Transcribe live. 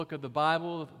Book of the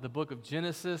Bible, the book of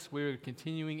Genesis. We're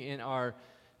continuing in our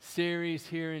series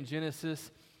here in Genesis.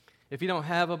 If you don't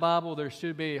have a Bible, there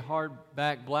should be a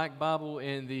hardback black Bible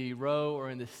in the row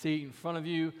or in the seat in front of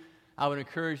you. I would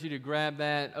encourage you to grab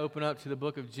that, open up to the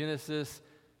book of Genesis,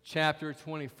 chapter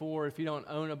 24. If you don't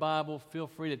own a Bible, feel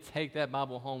free to take that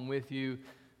Bible home with you.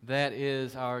 That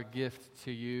is our gift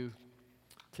to you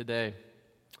today.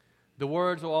 The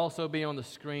words will also be on the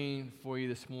screen for you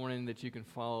this morning that you can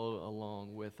follow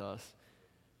along with us.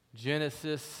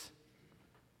 Genesis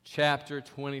chapter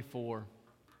 24.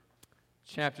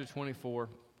 Chapter 24.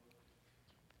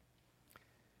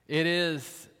 It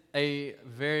is a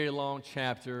very long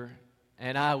chapter,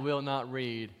 and I will not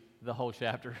read the whole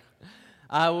chapter.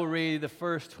 I will read the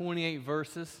first 28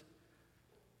 verses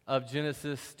of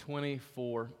Genesis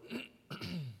 24.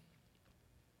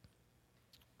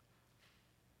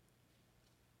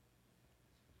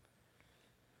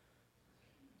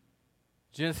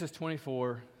 Genesis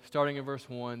 24, starting in verse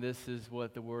 1, this is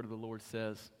what the word of the Lord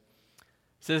says.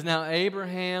 It says, "Now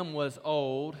Abraham was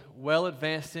old, well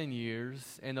advanced in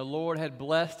years, and the Lord had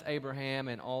blessed Abraham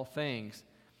in all things.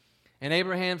 And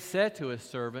Abraham said to his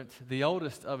servant, the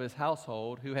oldest of his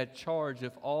household, who had charge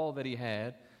of all that he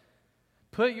had,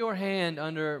 'Put your hand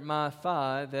under my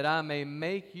thigh, that I may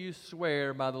make you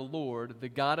swear by the Lord, the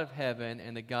God of heaven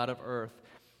and the God of earth,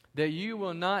 that you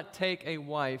will not take a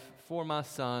wife for my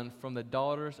son from the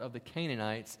daughters of the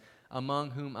Canaanites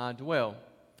among whom I dwell.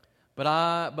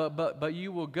 But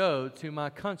you will go to my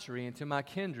country and to my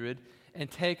kindred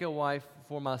and take a wife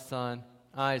for my son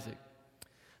Isaac.'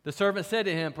 The servant said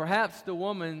to him, 'Perhaps the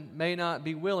woman may not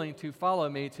be willing to follow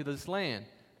me to this land.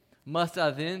 Must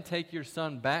I then take your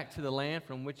son back to the land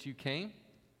from which you came?'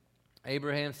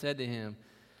 Abraham said to him,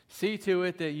 'See to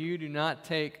it that you do not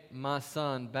take my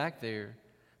son back there.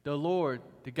 The Lord,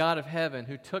 the God of heaven,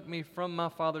 who took me from my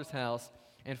father's house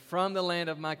and from the land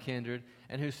of my kindred,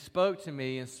 and who spoke to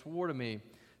me and swore to me,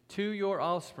 to your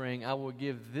offspring I will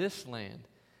give this land.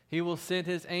 He will send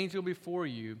his angel before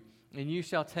you, and you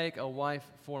shall take a wife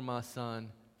for my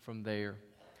son from there.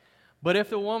 But if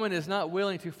the woman is not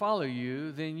willing to follow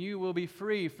you, then you will be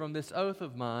free from this oath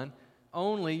of mine,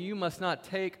 only you must not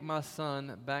take my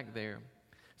son back there.'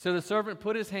 So the servant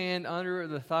put his hand under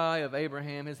the thigh of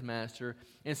Abraham his master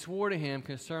and swore to him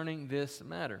concerning this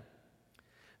matter.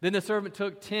 Then the servant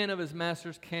took 10 of his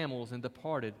master's camels and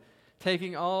departed,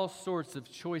 taking all sorts of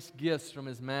choice gifts from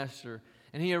his master.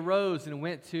 And he arose and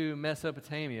went to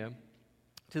Mesopotamia,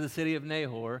 to the city of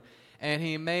Nahor, and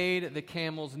he made the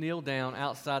camels kneel down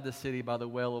outside the city by the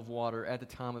well of water at the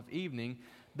time of evening,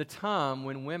 the time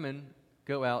when women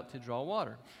go out to draw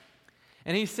water.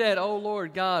 And he said, 'O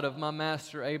Lord God of my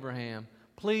master Abraham,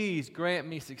 please grant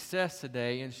me success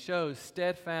today and show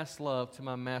steadfast love to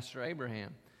my master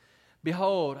Abraham.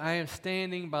 Behold, I am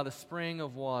standing by the spring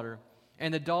of water,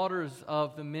 and the daughters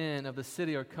of the men of the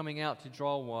city are coming out to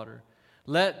draw water.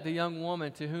 Let the young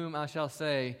woman to whom I shall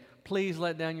say, please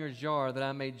let down your jar that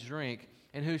I may drink,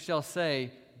 and who shall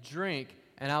say, drink,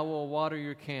 and I will water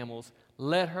your camels,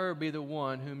 let her be the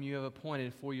one whom you have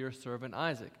appointed for your servant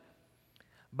Isaac.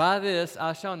 By this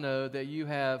I shall know that you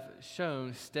have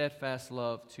shown steadfast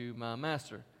love to my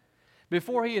master.'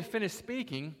 Before he had finished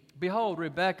speaking, behold,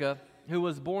 Rebekah, who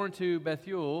was born to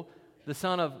Bethuel, the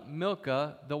son of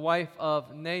Milcah, the wife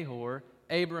of Nahor,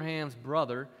 Abraham's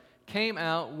brother, came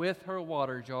out with her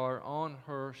water jar on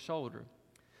her shoulder.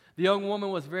 The young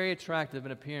woman was very attractive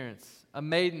in appearance, a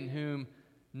maiden whom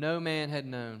no man had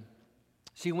known.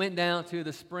 She went down to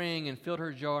the spring and filled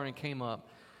her jar and came up.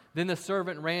 Then the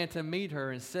servant ran to meet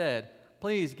her and said,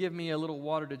 'Please give me a little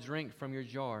water to drink from your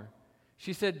jar.'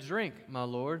 She said, 'Drink, my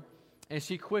lord.' And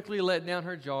she quickly let down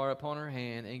her jar upon her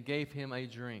hand and gave him a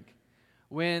drink.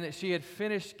 When she had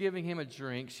finished giving him a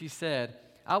drink, she said,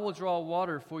 'I will draw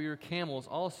water for your camels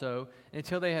also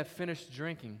until they have finished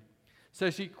drinking.' So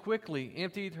she quickly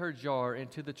emptied her jar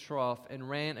into the trough and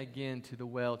ran again to the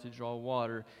well to draw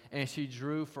water, and she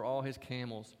drew for all his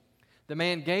camels. The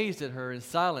man gazed at her in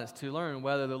silence to learn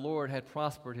whether the Lord had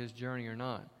prospered his journey or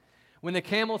not. When the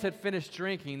camels had finished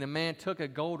drinking, the man took a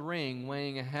gold ring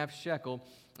weighing a half shekel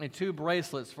and 2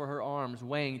 bracelets for her arms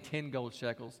weighing 10 gold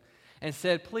shekels, and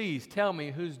said, 'Please tell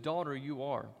me whose daughter you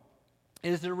are.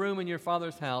 Is there room in your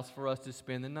father's house for us to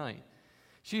spend the night?'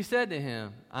 She said to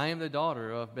him, 'I am the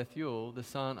daughter of Bethuel, the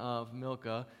son of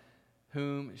Milcah,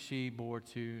 whom she bore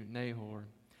to Nahor.'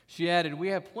 She added, 'We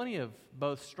have plenty of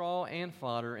both straw and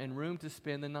fodder and room to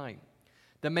spend the night.'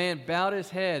 The man bowed his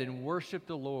head and worshipped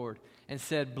the Lord and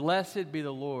said, 'Blessed be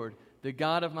the Lord, the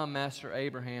God of my master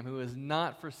Abraham, who has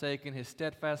not forsaken his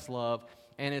steadfast love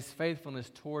and his faithfulness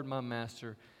toward my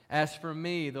master. As for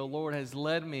me, the Lord has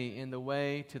led me in the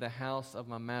way to the house of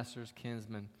my master's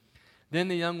kinsman." Then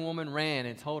the young woman ran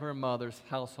and told her mother's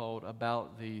household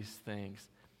about these things.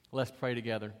 Let's pray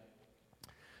together.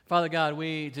 Father God,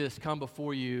 we just come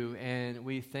before you and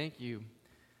we thank you.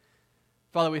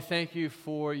 Father, we thank you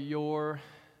for your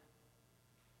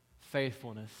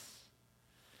faithfulness.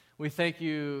 We thank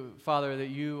you, Father, that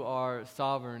you are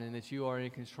sovereign and that you are in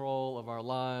control of our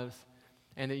lives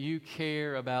and that you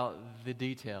care about the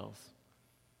details.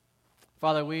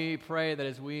 Father, we pray that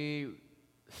as we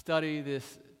study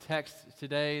this text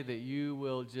today, that you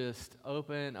will just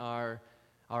open our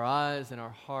eyes and our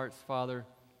hearts, Father,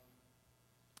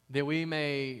 that we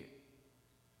may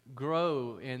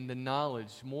grow in the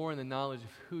knowledge, more in the knowledge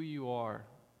of who you are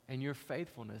and your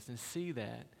faithfulness, and see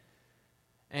that.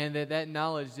 And that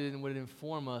knowledge then would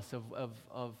inform us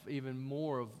of even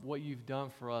more of what you've done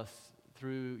for us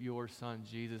through your Son,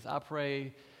 Jesus. I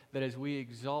pray that as we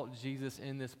exalt Jesus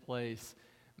in this place,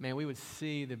 man, we would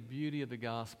see the beauty of the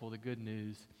gospel, the good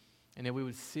news, and that we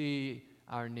would see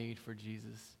our need for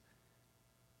Jesus.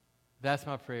 That's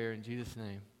my prayer in Jesus'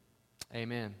 name.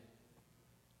 Amen.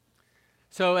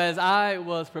 So as I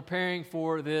was preparing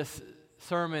for this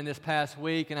sermon this past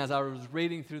week, and as I was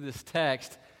reading through this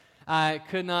text, I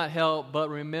could not help but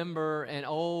remember an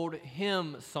old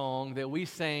hymn song that we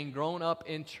sang growing up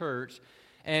in church.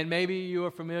 And maybe you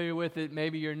are familiar with it,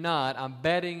 maybe you're not. I'm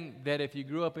betting that if you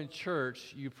grew up in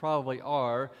church, you probably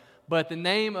are. But the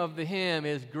name of the hymn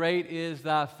is "Great Is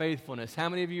Thy Faithfulness." How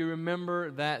many of you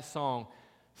remember that song?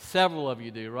 Several of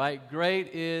you do, right?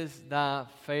 Great is thy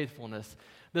faithfulness.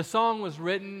 The song was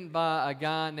written by a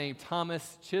guy named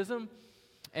Thomas Chisholm.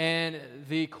 And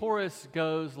the chorus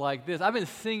goes like this. I've been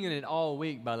singing it all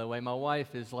week, by the way. My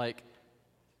wife is like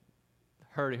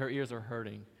hurting. Her ears are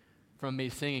hurting from me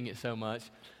singing it so much.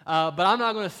 But I'm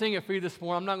not going to sing it for you this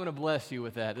morning. I'm not going to bless you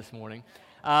with that this morning.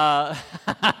 But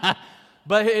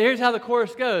here's how the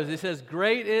chorus goes. It says,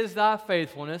 "Great is thy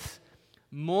faithfulness.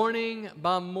 Morning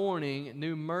by morning,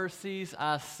 new mercies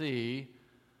I see.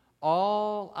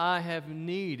 All I have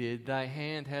needed, thy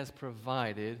hand has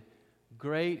provided.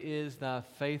 Great is thy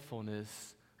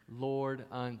faithfulness, Lord,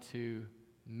 unto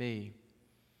me."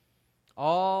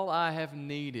 All I have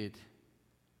needed,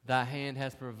 thy hand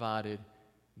has provided.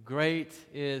 Great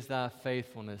is thy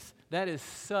faithfulness. That is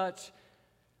such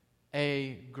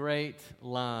a great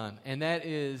line. And that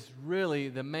is really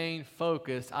the main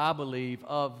focus, I believe,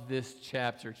 of this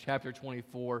chapter, chapter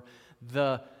 24,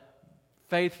 the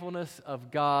faithfulness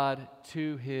of God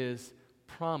to his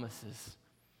promises.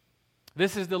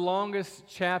 This is the longest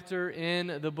chapter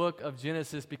in the book of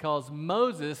Genesis because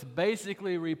Moses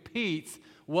basically repeats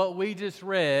what we just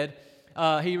read.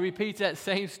 He repeats that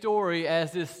same story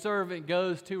as this servant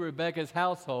goes to Rebekah's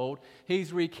household.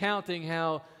 He's recounting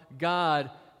how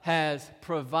God has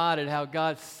provided, how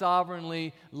God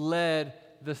sovereignly led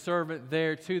the servant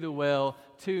there to the well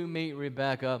to meet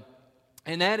Rebekah.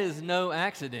 And that is no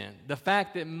accident. The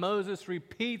fact that Moses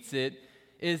repeats it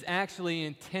is actually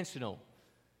intentional.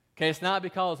 Okay, it's not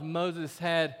because Moses,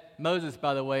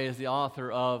 by the way, is the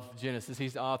author of Genesis.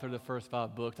 He's the author of the first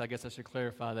 5 books. I guess I should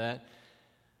clarify that.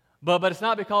 But it's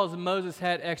not because Moses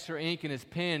had extra ink in his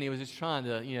pen. He was just trying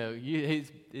to,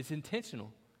 it's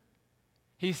intentional.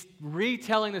 He's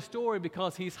retelling the story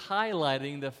because he's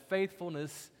highlighting the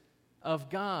faithfulness of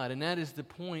God. And that is the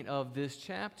point of this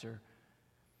chapter.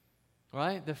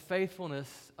 Right? The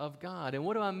faithfulness of God. And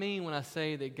what do I mean when I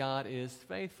say that God is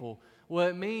faithful? Well,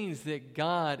 it means that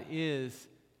God is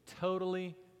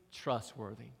totally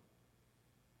trustworthy.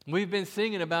 We've been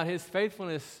singing about his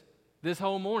faithfulness this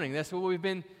whole morning. That's what we've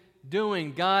been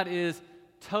doing. God is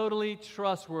totally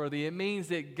trustworthy. It means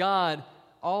that God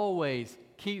always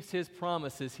keeps his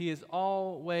promises. He is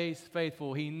always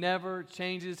faithful. He never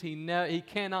changes. He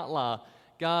cannot lie.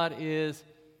 God is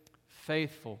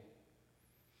faithful.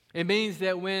 It means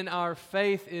that when our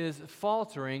faith is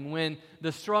faltering, when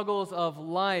the struggles of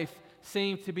life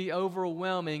seem to be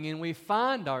overwhelming, and we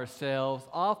find ourselves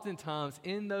oftentimes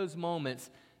in those moments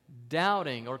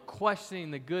doubting or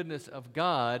questioning the goodness of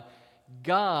God,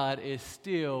 God is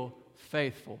still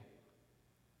faithful.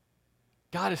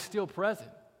 God is still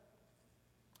present.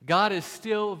 God is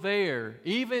still there.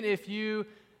 Even if you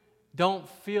don't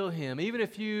feel him, even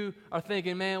if you are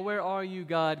thinking, man, where are you,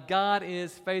 God? God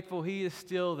is faithful. He is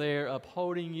still there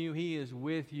upholding you. He is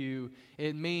with you.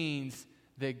 It means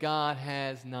that God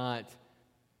has not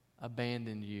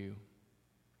abandoned you.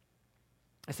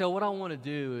 And so what I want to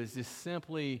do is just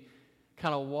simply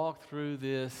kind of walk through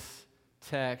this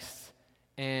text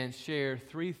and share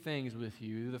 3 things with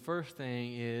you. The first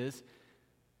thing is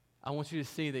I want you to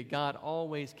see that God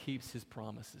always keeps his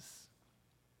promises.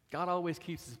 God always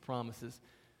keeps his promises.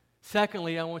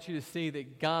 Secondly, I want you to see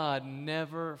that God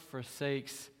never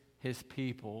forsakes his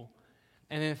people.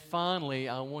 And then finally,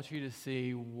 I want you to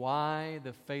see why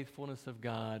the faithfulness of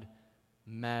God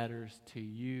matters to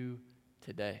you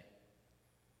today.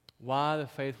 Why the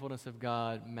faithfulness of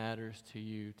God matters to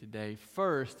you today.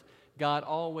 First, God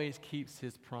always keeps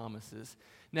his promises.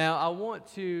 Now, I want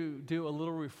to do a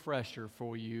little refresher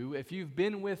for you. If you've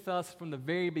been with us from the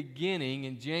very beginning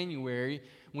in January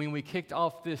when we kicked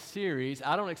off this series,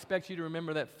 I don't expect you to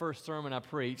remember that first sermon I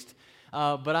preached,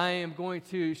 but I am going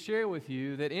to share with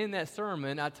you that in that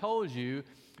sermon, I told you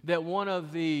that one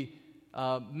of the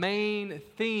main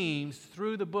themes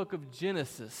through the book of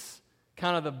Genesis,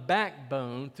 kind of the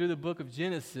backbone through the book of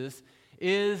Genesis,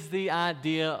 is the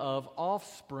idea of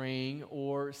offspring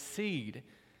or seed.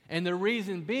 And the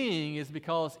reason being is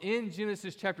because in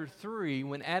Genesis chapter 3,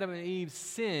 when Adam and Eve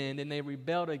sinned and they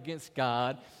rebelled against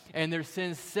God, and their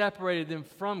sins separated them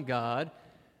from God,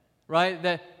 right?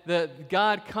 That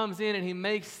God comes in and he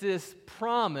makes this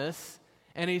promise,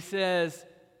 and he says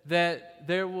that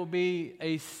there will be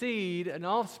a seed, an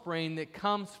offspring that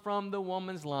comes from the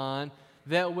woman's line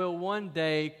that will one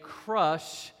day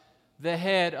crush the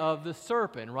head of the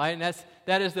serpent, right? And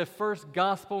that is the first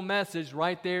gospel message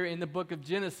right there in the book of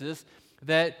Genesis,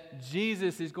 that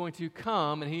Jesus is going to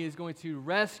come and he is going to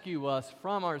rescue us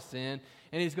from our sin,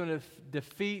 and he's going to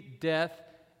defeat death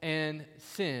and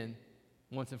sin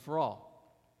once and for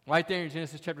all. Right there in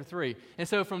Genesis chapter 3. And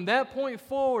so from that point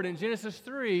forward in Genesis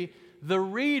 3, the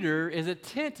reader is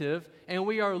attentive, and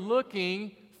we are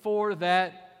looking for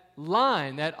that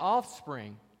line, that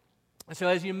offspring. And so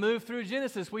as you move through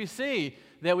Genesis, we see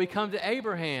that we come to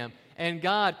Abraham, and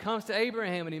God comes to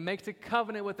Abraham, and he makes a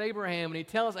covenant with Abraham, and he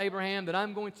tells Abraham that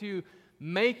I'm going to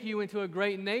make you into a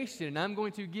great nation, and I'm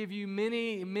going to give you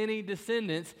many, many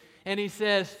descendants. And he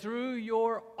says, through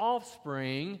your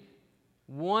offspring,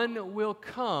 one will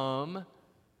come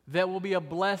that will be a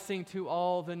blessing to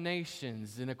all the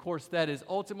nations. And of course, that is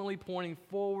ultimately pointing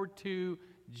forward to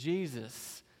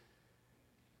Jesus.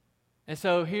 And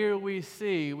so here we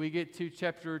get to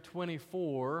chapter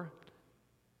 24,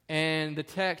 and the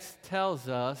text tells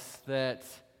us that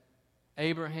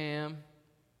Abraham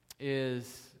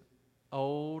is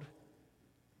old,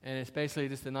 and it's basically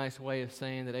just a nice way of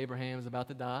saying that Abraham is about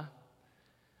to die.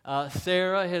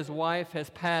 Sarah, his wife, has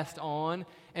passed on.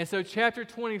 And so chapter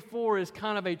 24 is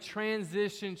kind of a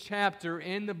transition chapter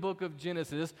in the book of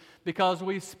Genesis, because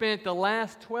we've spent the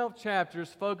last 12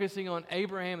 chapters focusing on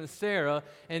Abraham and Sarah,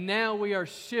 and now we are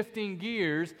shifting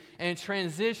gears and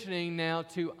transitioning now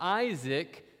to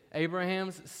Isaac,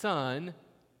 Abraham's son,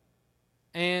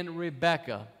 and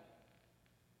Rebekah.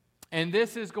 And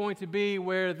this is going to be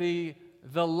where the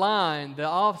line, the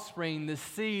offspring, the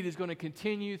seed is going to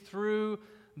continue through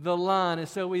the line. And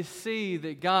so we see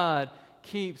that God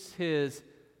keeps his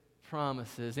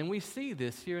promises. And we see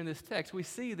this here in this text. We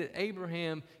see that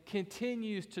Abraham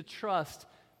continues to trust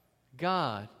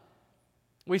God.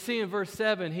 We see in verse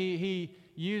 7, he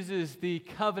uses the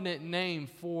covenant name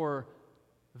for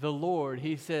the Lord.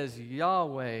 He says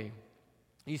Yahweh.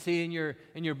 You see in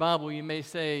your Bible, you may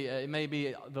say, it may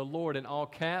be the Lord in all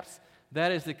caps.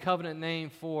 That is the covenant name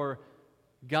for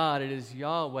God. It is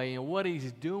Yahweh. And what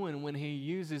he's doing when he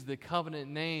uses the covenant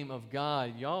name of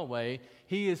God, Yahweh,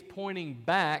 he is pointing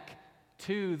back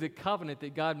to the covenant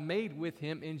that God made with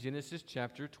him in Genesis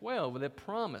chapter 12 with a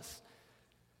promise.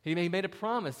 He made a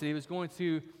promise that he was going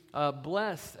to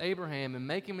bless Abraham and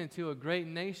make him into a great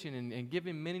nation and give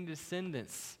him many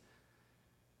descendants.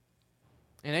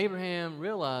 And Abraham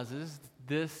realizes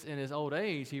this in his old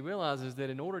age. He realizes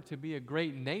that in order to be a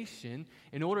great nation,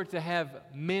 in order to have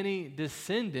many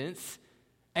descendants,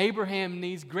 Abraham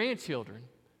needs grandchildren.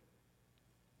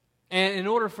 And in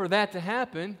order for that to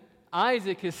happen,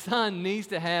 Isaac, his son, needs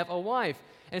to have a wife.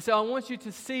 And so I want you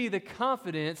to see the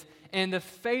confidence and the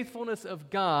faithfulness of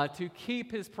God to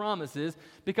keep his promises,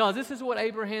 because this is what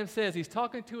Abraham says. He's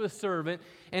talking to a servant,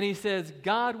 and he says,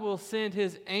 God will send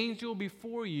his angel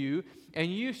before you,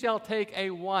 and you shall take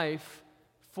a wife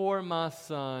for my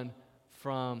son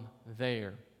from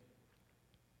there.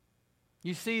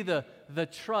 You see the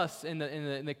trust and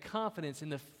the confidence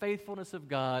and the faithfulness of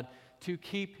God to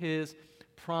keep his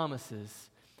promises.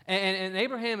 And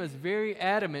Abraham is very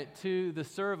adamant to the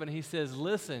servant. He says,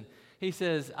 listen, he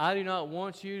says, I do not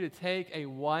want you to take a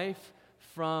wife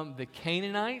from the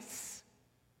Canaanites.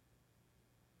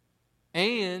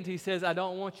 And he says, I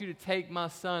don't want you to take my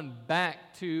son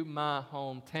back to my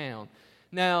hometown.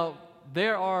 Now,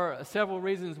 there are several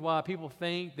reasons why people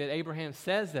think that Abraham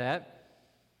says that.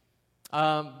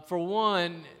 For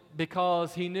one,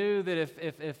 because he knew that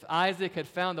if Isaac had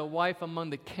found a wife among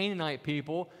the Canaanite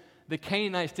people, the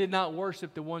Canaanites did not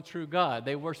worship the one true God.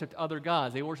 They worshiped other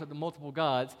gods. They worshiped the multiple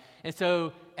gods. And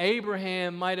so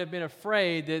Abraham might have been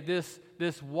afraid that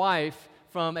this wife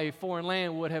from a foreign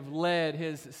land would have led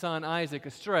his son Isaac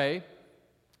astray.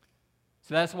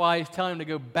 So that's why he's telling him to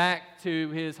go back to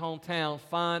his hometown,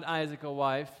 find Isaac a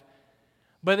wife.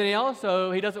 But then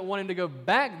he doesn't want him to go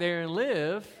back there and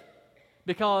live,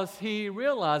 because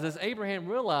Abraham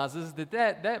realizes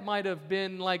that might have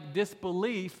been like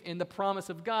disbelief in the promise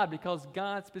of God, because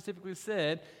God specifically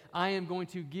said, I am going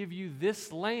to give you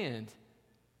this land.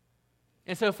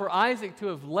 And so for Isaac to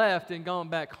have left and gone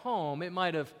back home, it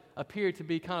might have appeared to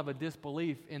be kind of a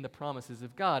disbelief in the promises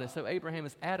of God. And so Abraham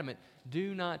is adamant,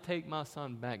 do not take my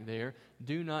son back there.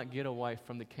 Do not get a wife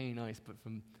from the Canaanites, but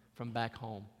from back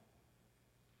home.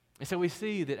 And so we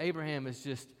see that Abraham is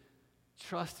just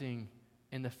trusting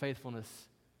in the faithfulness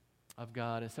of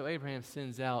God. And so Abraham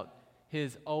sends out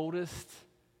his oldest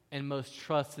and most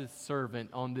trusted servant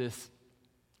on this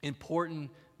important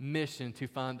mission to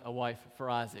find a wife for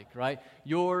Isaac, right?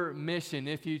 Your mission,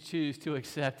 if you choose to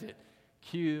accept it.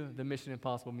 Cue the Mission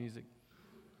Impossible music.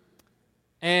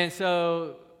 And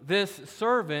so this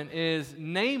servant is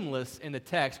nameless in the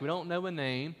text. We don't know a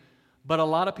name, but a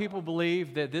lot of people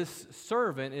believe that this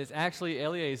servant is actually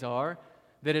Eleazar,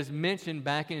 that is mentioned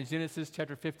back in Genesis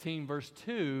chapter 15, verse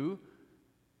 2,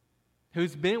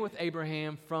 who's been with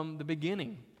Abraham from the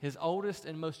beginning, his oldest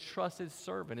and most trusted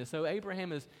servant. And so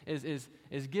Abraham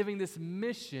is giving this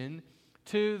mission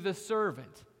to the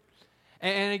servant.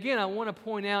 And again, I want to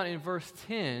point out in verse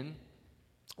 10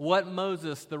 what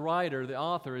Moses, the writer, the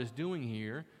author, is doing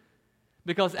here.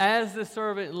 Because as the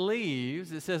servant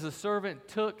leaves, it says the servant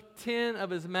took 10 of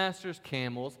his master's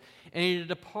camels, and he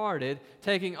departed,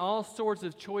 taking all sorts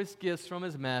of choice gifts from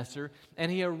his master,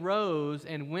 and he arose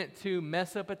and went to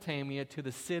Mesopotamia, to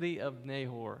the city of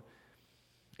Nahor.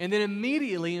 And then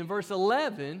immediately in verse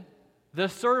 11, the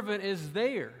servant is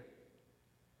there.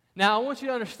 Now, I want you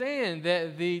to understand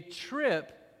that the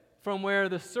trip from where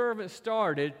the servant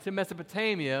started to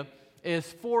Mesopotamia is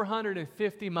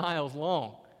 450 miles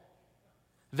long.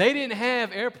 They didn't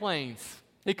have airplanes.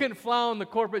 He couldn't fly on the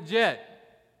corporate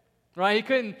jet, right? He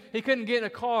couldn't get in a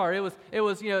car. It was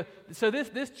so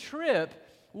this trip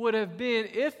would have been,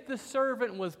 if the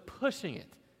servant was pushing it,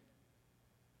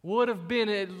 would have been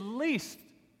at least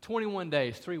 21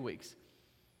 days, 3 weeks.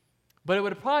 But it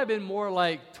would have probably been more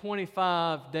like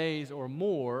 25 days or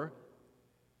more.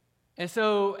 And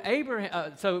so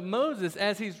Moses,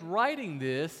 as he's writing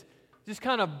this, just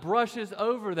kind of brushes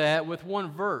over that with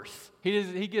one verse.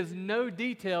 He gives no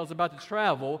details about the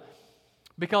travel,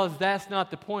 because that's not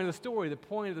the point of the story. The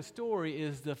point of the story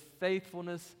is the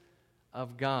faithfulness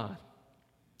of God.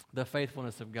 The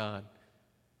faithfulness of God,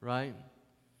 right?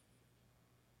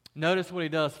 Notice what he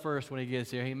does first when he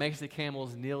gets here. He makes the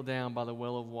camels kneel down by the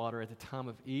well of water at the time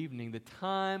of evening, the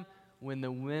time when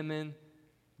the women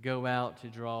go out to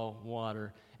draw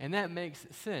water. And that makes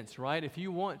sense, right? If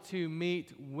you want to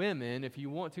meet women, if you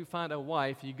want to find a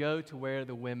wife, you go to where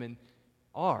the women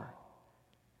are.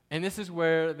 And this is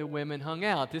where the women hung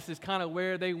out. This is kind of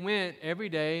where they went every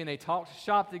day, and they talked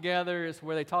shop together. It's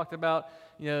where they talked about,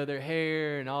 their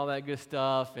hair and all that good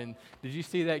stuff. And did you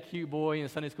see that cute boy in the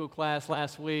Sunday school class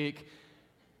last week?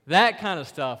 That kind of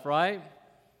stuff, right?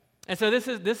 And so this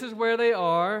is where they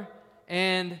are,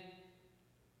 and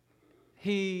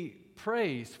he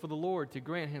prays for the Lord to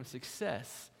grant him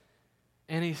success.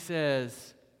 And he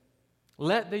says,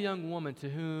 let the young woman to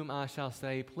whom I shall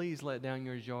say, please let down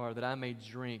your jar that I may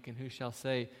drink, and who shall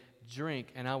say, drink,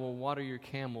 and I will water your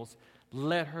camels.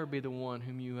 Let her be the one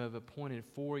whom you have appointed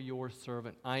for your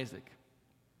servant Isaac.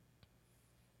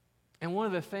 And one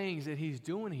of the things that he's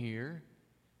doing here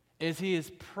is he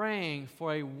is praying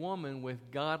for a woman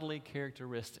with godly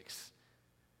characteristics.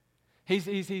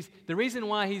 The reason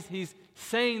why he's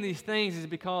saying these things is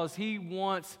because he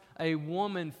wants a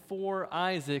woman for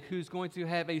Isaac who's going to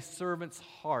have a servant's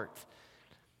heart.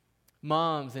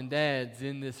 Moms and dads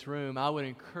in this room, I would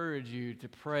encourage you to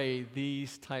pray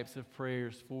these types of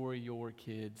prayers for your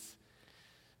kids.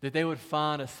 That they would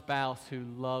find a spouse who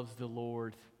loves the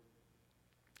Lord,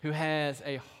 who has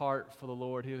a heart for the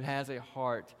Lord, who has a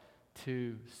heart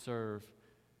to serve.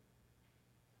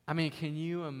 I mean, can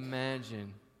you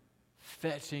imagine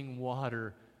fetching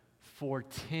water for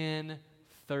 10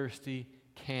 thirsty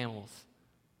camels?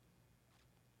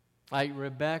 Like,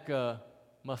 Rebecca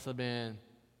must have been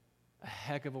a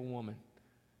heck of a woman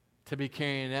to be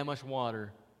carrying that much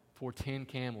water for 10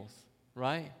 camels,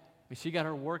 right? I mean, she got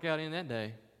her workout in that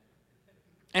day.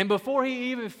 And before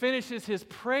he even finishes his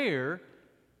prayer,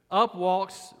 up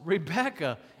walks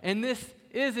Rebekah. And this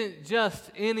isn't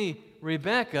just any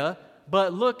Rebekah,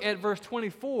 but look at verse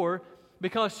 24,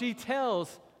 because she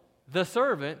tells the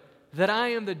servant that I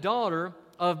am the daughter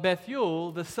of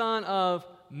Bethuel, the son of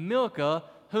Milcah,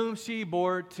 whom she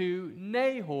bore to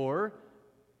Nahor,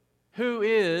 who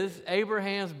is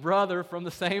Abraham's brother from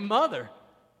the same mother.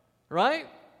 Right?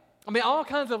 I mean, all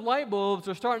kinds of light bulbs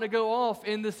are starting to go off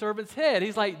in the servant's head.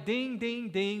 He's like, ding, ding,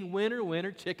 ding, winner,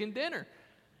 winner, chicken dinner.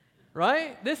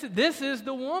 Right? This is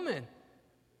the woman.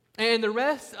 And the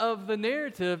rest of the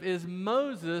narrative is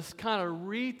Moses kind of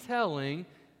retelling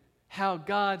how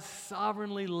God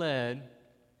sovereignly led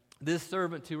this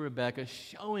servant to Rebekah,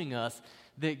 showing us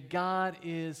that God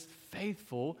is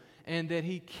faithful and that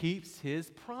he keeps his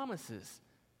promises.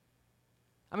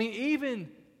 I mean, even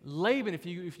Laban, if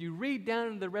you read down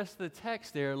in the rest of the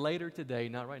text there later today,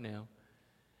 not right now,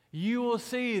 you will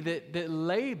see that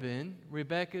Laban,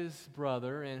 Rebekah's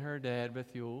brother, and her dad,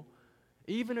 Bethuel,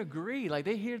 even agree. Like,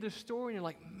 they hear the story and they're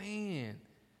like, man,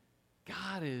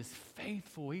 God is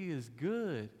faithful. He is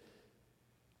good.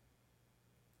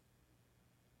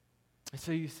 And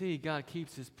so you see, God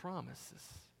keeps his promises.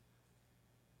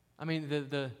 I mean,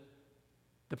 the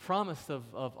promise of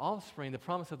offspring, the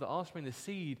promise of the offspring, the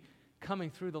seed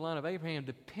coming through the line of Abraham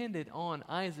depended on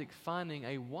Isaac finding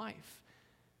a wife.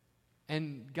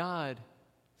 And God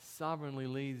sovereignly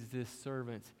leads this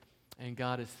servant, and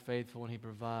God is faithful, and he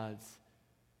provides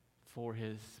for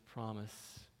his promise.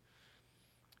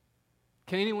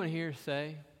 Can anyone here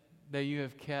say that you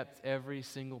have kept every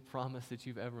single promise that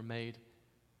you've ever made?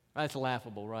 That's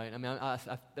laughable, right? I mean,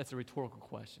 that's a rhetorical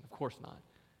question. Of course not.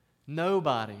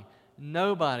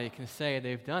 Nobody can say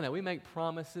they've done that. We make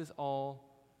promises all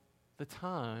the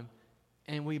time,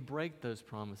 and we break those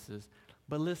promises.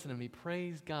 But listen to me,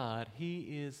 praise God, he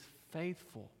is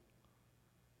faithful.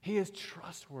 He is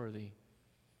trustworthy.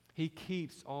 He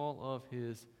keeps all of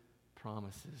his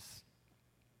promises.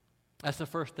 That's the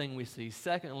first thing we see.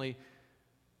 Secondly,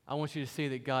 I want you to see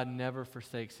that God never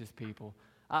forsakes his people.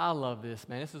 I love this,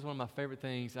 man. This is one of my favorite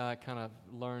things I kind of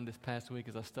learned this past week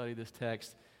as I studied this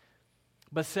text.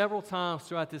 But several times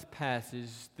throughout this passage,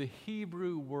 the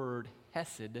Hebrew word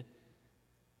hesed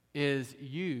is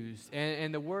used.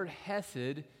 And the word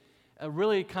hesed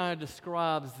really kind of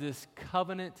describes this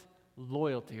covenant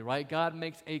loyalty, right? God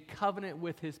makes a covenant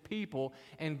with his people,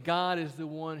 and God is the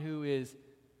one who is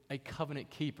a covenant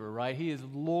keeper, right? He is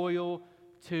loyal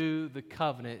to the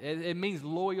covenant. It means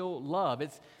loyal love.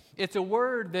 It's a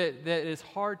word that is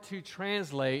hard to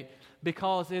translate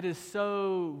because it is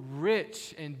so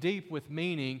rich and deep with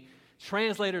meaning.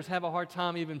 Translators have a hard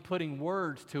time even putting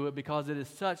words to it because it is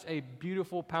such a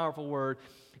beautiful, powerful word.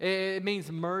 It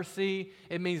means mercy.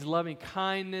 It means loving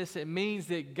kindness. It means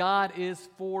that God is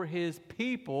for his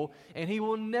people, and he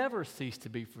will never cease to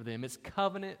be for them. It's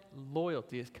covenant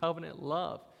loyalty. It's covenant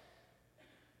love.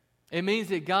 It means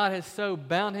that God has so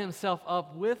bound himself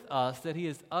up with us that he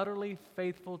is utterly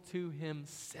faithful to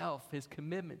himself, his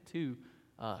commitment to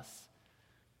us.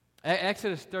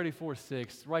 Exodus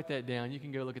 34:6, write that down. You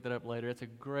can go look at that up later. It's a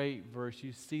great verse.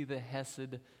 You see the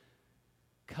hesed,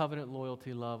 covenant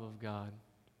loyalty love of God.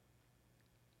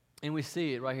 And we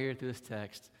see it right here through this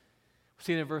text. We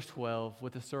see it in verse 12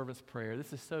 with the servant's prayer.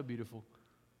 This is so beautiful.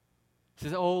 It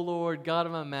says, "O Lord, God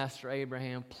of my master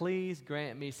Abraham, please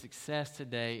grant me success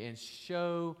today and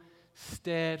show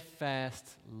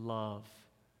steadfast love."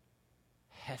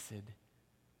 Hesed.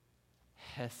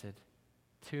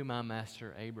 To my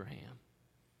master Abraham.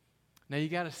 Now you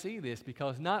got to see this,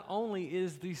 because not only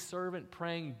is the servant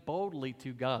praying boldly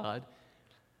to God,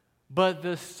 but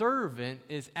the servant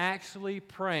is actually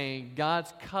praying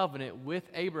God's covenant with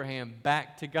Abraham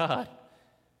back to God.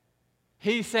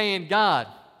 He's saying, God,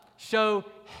 show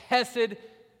hesed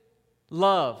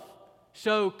love.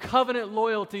 Show covenant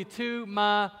loyalty to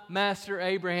my master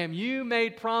Abraham. You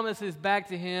made promises back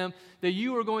to him that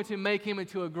you were going to make him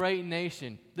into a great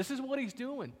nation. This is what he's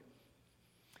doing.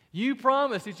 You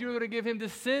promised that you were going to give him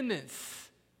descendants.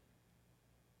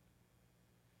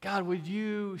 God, would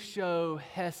you show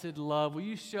hesed love? Will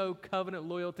you show covenant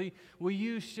loyalty? Will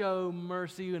you show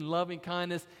mercy and loving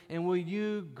kindness? And will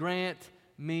you grant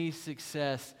me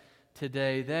success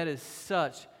today? That is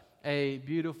such a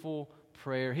beautiful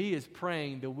prayer. He is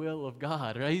praying the will of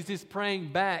God, right? He's just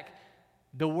praying back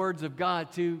the words of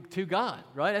God to God,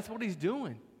 right? That's what he's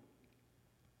doing.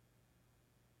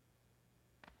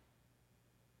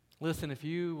 Listen, if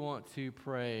you want to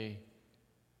pray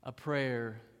a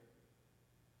prayer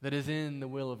that is in the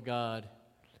will of God,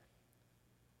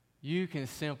 you can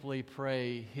simply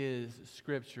pray his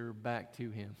scripture back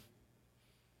to him.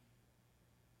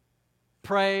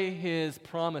 Pray His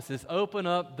promises. Open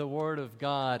up the Word of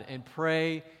God and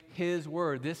pray His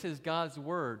Word. This is God's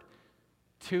Word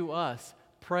to us.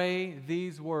 Pray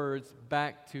these words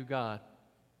back to God.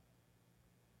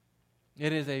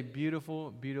 It is a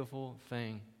beautiful, beautiful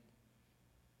thing.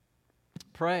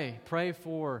 Pray. Pray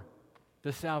for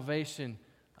the salvation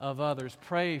of others.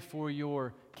 Pray for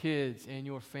your kids and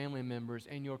your family members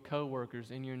and your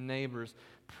coworkers and your neighbors.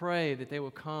 Pray that they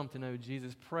will come to know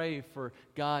Jesus. Pray for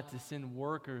God to send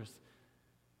workers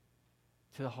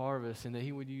to the harvest and that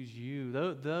He would use you.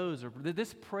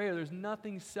 This prayer, there's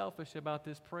nothing selfish about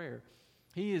this prayer.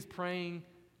 He is praying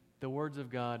the words of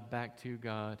God back to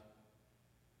God.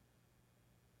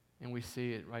 And we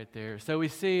see it right there. So we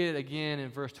see it again in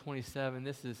verse 27.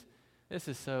 This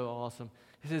is so awesome.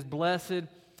 He says, blessed.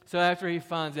 So after he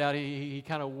finds out, he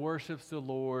kind of worships the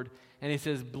Lord. And he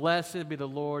says, blessed be the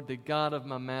Lord, the God of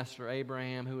my master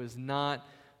Abraham, who is not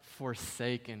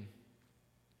forsaken.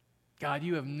 God,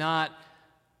 you have not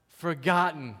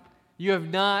forgotten. You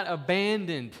have not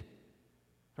abandoned.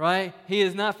 Right? He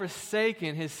has not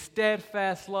forsaken His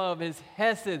steadfast love, His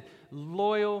hesed,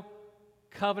 loyal,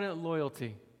 covenant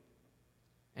loyalty,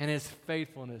 and His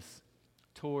faithfulness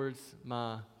towards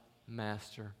my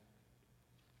master.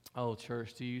 Oh,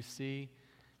 church, do you see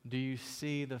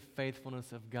the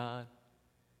faithfulness of God?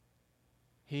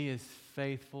 He is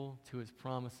faithful to His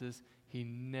promises. He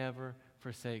never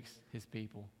forsakes His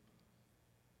people.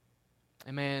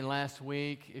 And man, last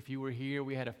week, if you were here,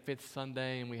 we had a fifth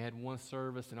Sunday and we had one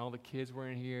service and all the kids were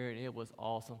in here and it was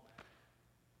awesome.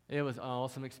 It was an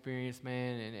awesome experience,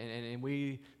 man. And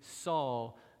we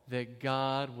saw that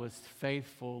God was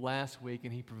faithful last week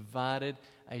and He provided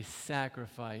a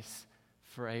sacrifice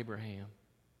for Abraham.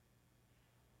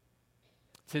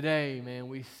 Today, man,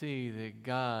 we see that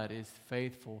God is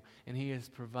faithful and He has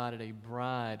provided a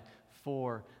bride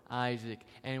for Isaac.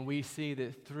 And we see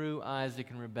that through Isaac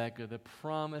and Rebekah, the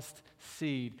promised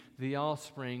seed, the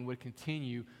offspring, would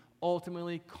continue,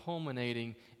 ultimately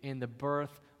culminating in the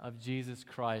birth of Jesus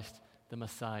Christ, the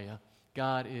Messiah.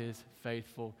 God is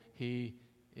faithful. He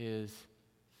is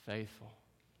faithful.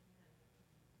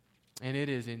 And it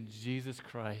is in Jesus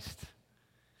Christ.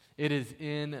 It is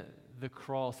in the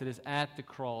cross. It is at the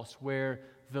cross where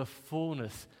the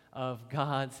fullness of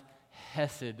God's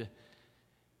hesed,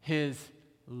 His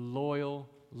loyal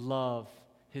love,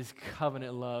 His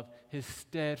covenant love, His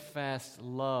steadfast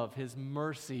love, His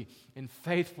mercy and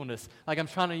faithfulness. Like, I'm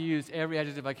trying to use every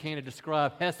adjective I can to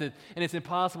describe hesed, and it's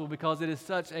impossible because it is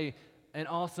such an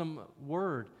awesome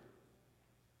word.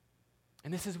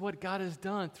 And this is what God has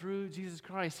done through Jesus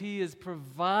Christ. He has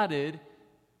provided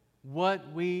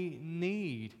what we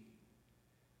need.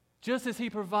 Just as He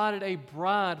provided a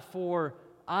bride for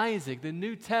Isaac, the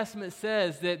New Testament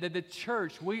says that the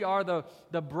church, we are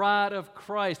the bride of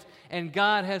Christ, and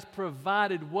God has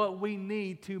provided what we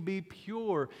need to be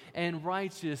pure and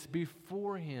righteous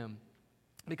before Him.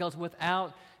 Because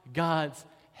without God's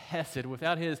hesed,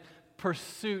 without His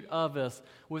pursuit of us,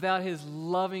 without His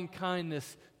loving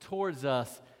kindness towards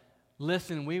us,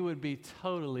 listen, we would be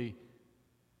totally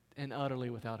and utterly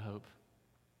without hope.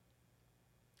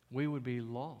 We would be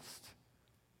lost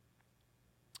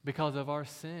because of our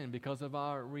sin, because of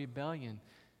our rebellion.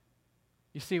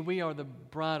 You see, we are the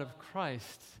bride of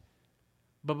Christ,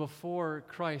 but before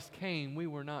Christ came, we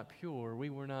were not pure. We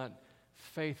were not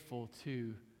faithful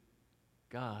to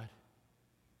God.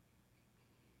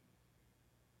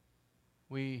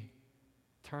 We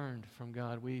turned from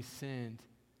God. We sinned.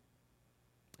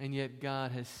 And yet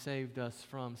God has saved us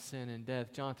from sin and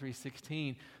death. John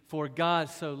 3:16, for God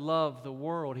so loved the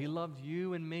world, He loved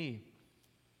you and me,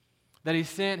 that He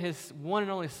sent His one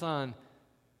and only Son,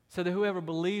 so that whoever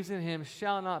believes in Him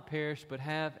shall not perish, but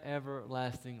have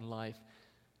everlasting life.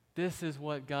 This is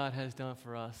what God has done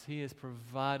for us. He has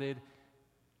provided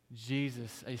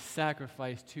Jesus, a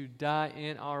sacrifice to die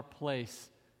in our place,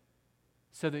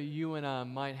 so that you and I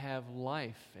might have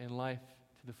life, and life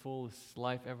to the fullest,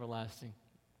 life everlasting.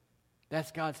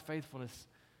 That's God's faithfulness.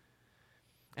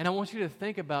 And I want you to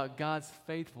think about God's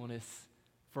faithfulness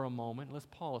for a moment. Let's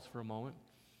pause for a moment.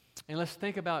 And let's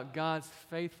think about God's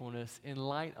faithfulness in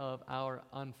light of our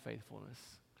unfaithfulness.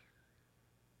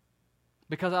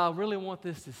 Because I really want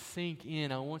this to sink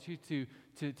in. I want you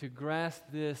to grasp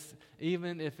this,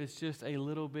 even if it's just a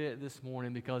little bit this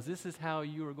morning, because this is how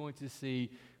you are going to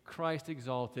see Christ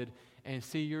exalted and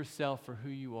see yourself for who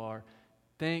you are.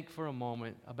 Think for a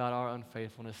moment about our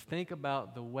unfaithfulness. Think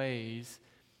about the ways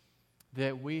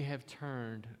that we have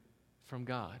turned from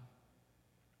God.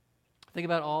 Think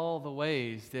about all the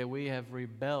ways that we have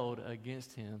rebelled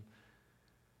against Him.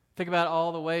 Think about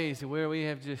all the ways where we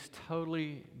have just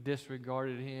totally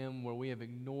disregarded Him, where we have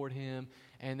ignored Him,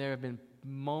 and there have been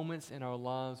moments in our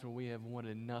lives where we have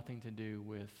wanted nothing to do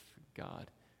with God.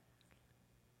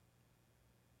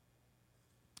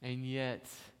 And yet,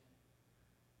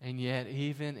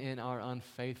 even in our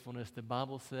unfaithfulness, the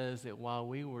Bible says that while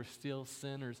we were still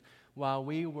sinners, while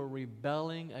we were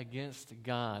rebelling against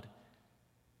God,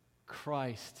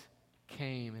 Christ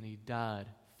came and He died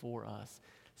for us.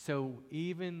 So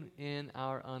even in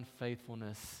our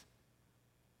unfaithfulness,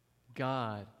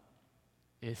 God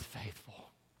is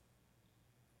faithful.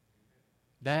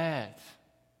 That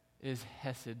is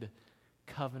Hesed,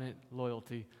 covenant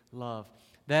loyalty, love.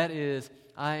 That is,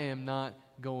 I am not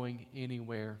going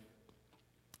anywhere.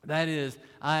 That is,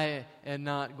 I am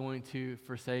not going to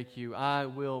forsake you. I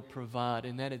will provide.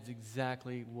 And that is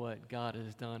exactly what God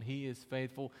has done. He is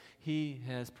faithful. He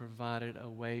has provided a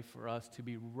way for us to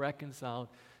be reconciled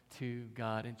to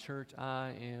God. And church,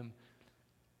 I am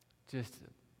just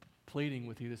pleading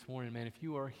with you this morning, man. If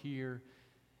you are here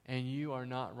and you are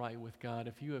not right with God,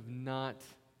 if you have not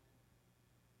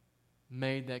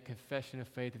made that confession of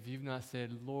faith, if you've not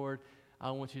said, Lord,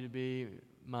 I want you to be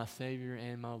my Savior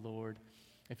and my Lord,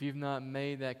 if you've not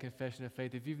made that confession of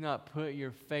faith, if you've not put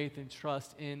your faith and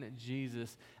trust in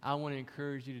Jesus, I want to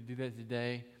encourage you to do that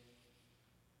today.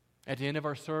 At the end of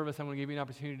our service, I'm going to give you an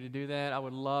opportunity to do that. I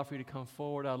would love for you to come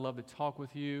forward. I'd love to talk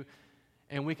with you,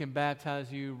 and we can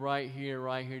baptize you right here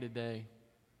today.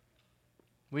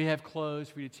 We have clothes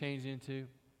for you to change into.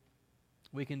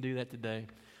 We can do that today.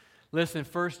 Listen,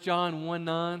 1 John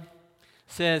 1:9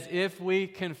 says, if we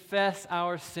confess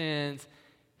our sins,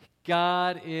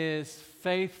 God is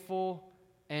faithful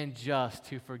and just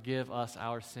to forgive us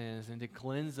our sins and to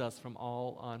cleanse us from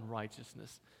all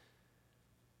unrighteousness.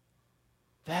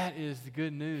 That is the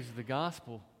good news of the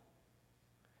gospel.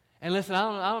 And listen,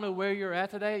 I don't know where you're at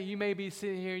today. You may be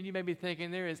sitting here and you may be thinking,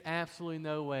 there is absolutely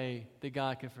no way that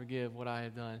God can forgive what I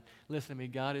have done. Listen to me,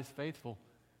 God is faithful.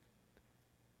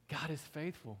 God is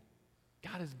faithful.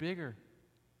 God is bigger.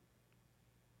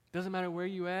 Doesn't matter where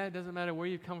you at, doesn't matter where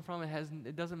you come from,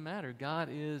 it doesn't matter. God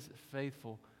is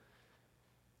faithful.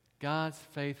 God's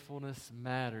faithfulness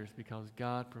matters because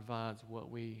God provides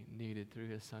what we needed through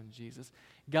His Son Jesus.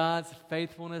 God's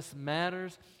faithfulness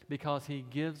matters because He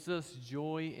gives us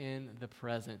joy in the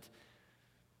present.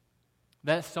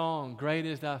 That song, Great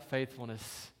is Thy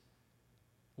Faithfulness,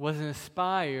 was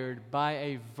inspired by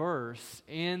a verse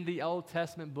in the Old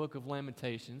Testament book of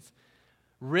Lamentations,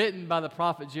 written by the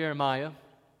prophet Jeremiah.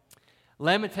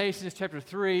 Lamentations chapter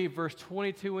 3, verse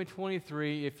 22 and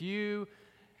 23. If you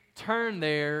turn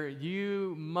there,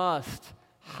 you must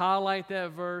highlight that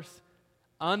verse,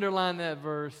 underline that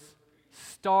verse,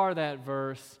 star that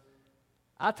verse.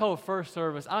 I told first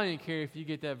service, I don't even care if you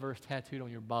get that verse tattooed on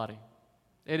your body.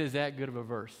 It is that good of a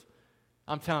verse.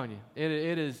 I'm telling you,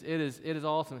 it is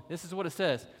awesome. This is what it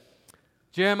says.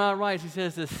 Jeremiah writes, he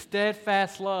says, the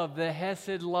steadfast love, the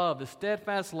Hesed love, the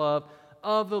steadfast love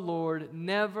of the Lord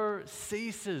never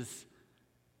ceases,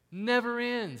 never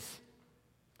ends.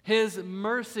 His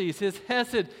mercies, His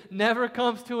Hesed never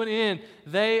comes to an end.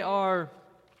 They are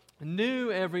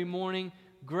new every morning.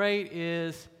 Great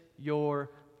is your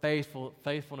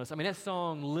faithfulness. I mean, that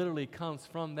song literally comes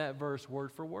from that verse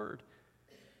word for word.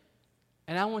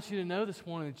 And I want you to know this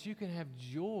morning that you can have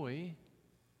joy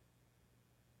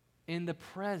in the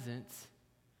present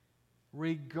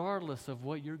regardless of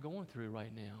what you're going through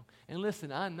right now. And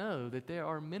listen, I know that there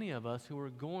are many of us who are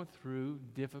going through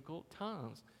difficult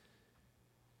times.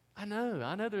 I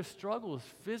know there's struggles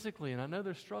physically, and I know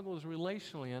there's struggles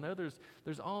relationally. I know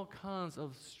there's all kinds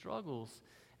of struggles.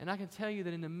 And I can tell you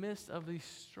that in the midst of these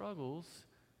struggles,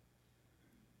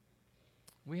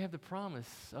 we have the promise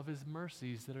of His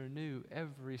mercies that are new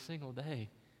every single day.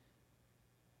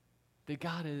 That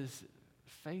God is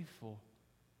faithful.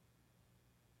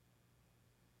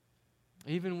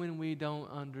 Even when we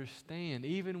don't understand,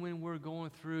 even when we're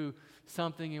going through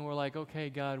something and we're like,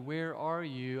 okay, God, where are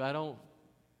you? I don't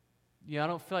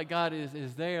feel like God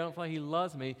is there. I don't feel like He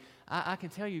loves me. I can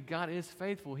tell you God is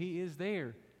faithful. He is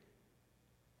there.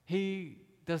 He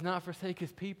does not forsake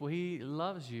His people. He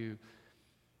loves you.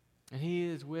 And He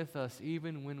is with us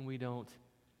even when we don't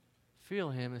feel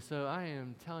Him. And so I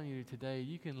am telling you today,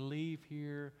 you can leave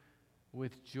here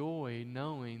with joy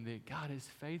knowing that God is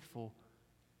faithful.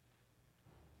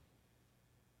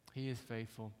 He is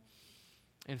faithful.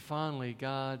 And finally,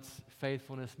 God's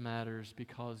faithfulness matters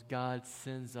because God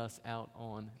sends us out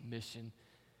on mission.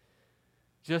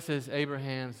 Just as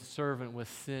Abraham's servant was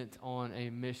sent on a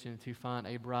mission to find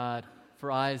a bride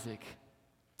for Isaac.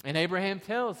 And Abraham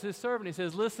tells his servant, he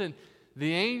says, listen,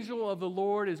 the angel of the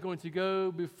Lord is going to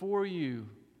go before you.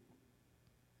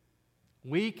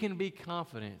 We can be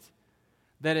confident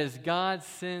that as God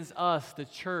sends us, the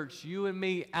church, you and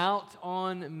me, out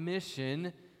on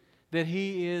mission, that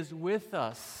He is with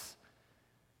us.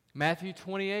 Matthew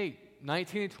 28,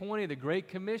 19 and 20, the Great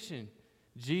Commission.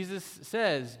 Jesus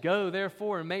says, "Go,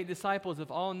 therefore, and make disciples of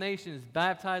all nations,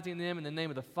 baptizing them in the name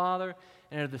of the Father,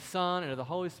 and of the Son, and of the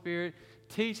Holy Spirit,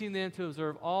 teaching them to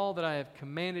observe all that I have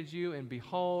commanded you, and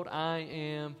behold, I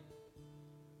am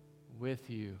with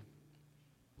you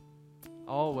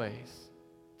always,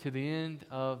 to the end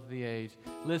of the age."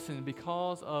 Listen,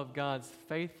 because of God's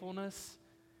faithfulness,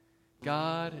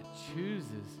 God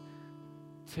chooses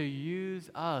to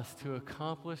use us to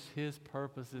accomplish His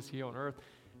purposes here on earth.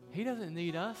 He doesn't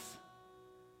need us.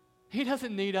 He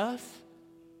doesn't need us.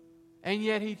 And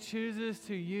yet He chooses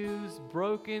to use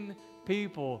broken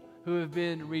people who have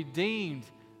been redeemed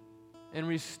and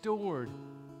restored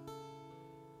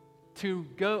to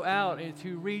go out and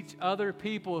to reach other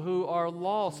people who are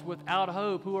lost, without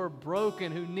hope, who are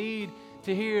broken, who need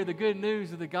to hear the good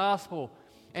news of the gospel.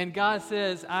 And God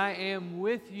says, "I am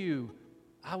with you.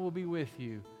 I will be with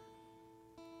you."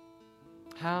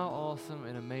 How awesome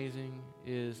and amazing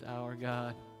is our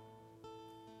God.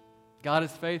 God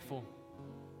is faithful.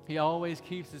 He always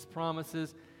keeps His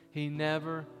promises. He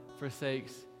never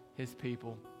forsakes His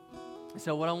people.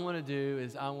 So what I want to do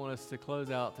is I want us to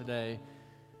close out today.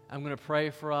 I'm going to pray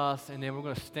for us, and then we're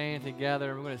going to stand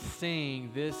together. We're going to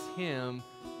sing this hymn,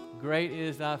 "Great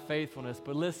is Thy Faithfulness."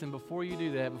 But listen, before you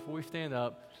do that, before we stand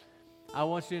up, I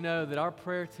want you to know that our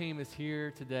prayer team is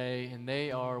here today, and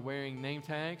they are wearing name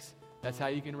tags. That's how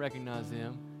you can recognize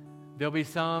them. There'll be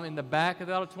some in the back of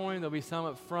the auditorium. There'll be some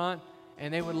up front,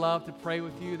 and they would love to pray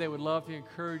with you. They would love to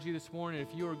encourage you this morning.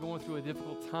 If you are going through a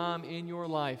difficult time in your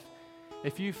life,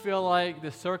 if you feel like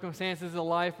the circumstances of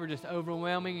life are just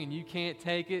overwhelming and you can't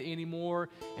take it anymore,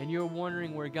 and you're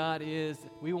wondering where God is,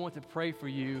 we want to pray for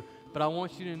you. But I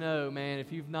want you to know, man,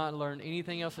 if you've not learned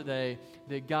anything else today,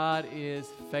 that God is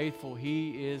faithful.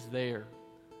 He is there.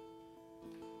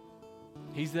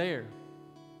 He's there.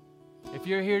 If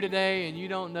you're here today and you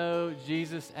don't know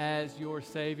Jesus as your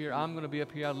Savior, I'm going to be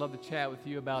up here. I'd love to chat with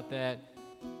you about that.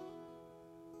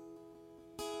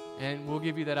 And we'll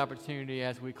give you that opportunity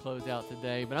as we close out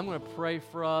today. But I'm going to pray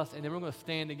for us, and then we're going to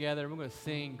stand together, and we're going to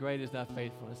sing, "Great is Thy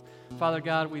Faithfulness." Father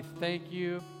God, we thank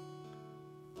you.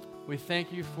 We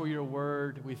thank you for your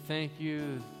word. We thank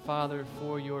you, Father,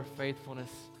 for your faithfulness.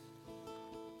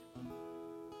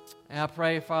 And I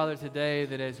pray, Father, today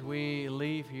that as we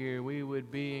leave here, we would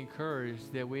be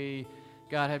encouraged, that we,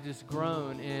 God, have just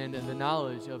grown in the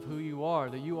knowledge of who you are,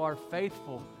 that you are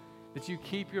faithful, that you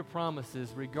keep your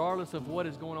promises regardless of what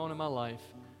is going on in my life.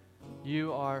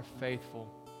 You are faithful.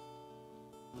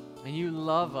 And you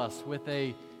love us with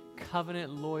a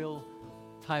covenant loyal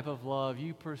type of love.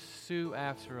 You pursue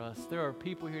after us. There are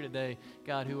people here today,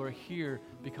 God, who are here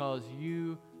because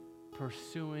you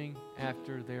pursuing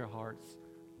after their hearts.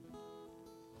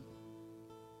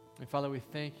 And Father, we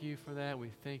thank you for that. We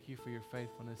thank you for your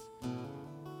faithfulness.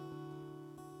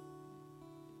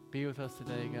 Be with us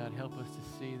today, God. Help us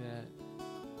to see that.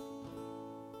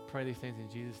 Pray these things in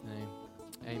Jesus' name.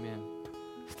 Amen.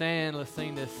 Stand, let's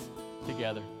sing this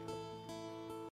together.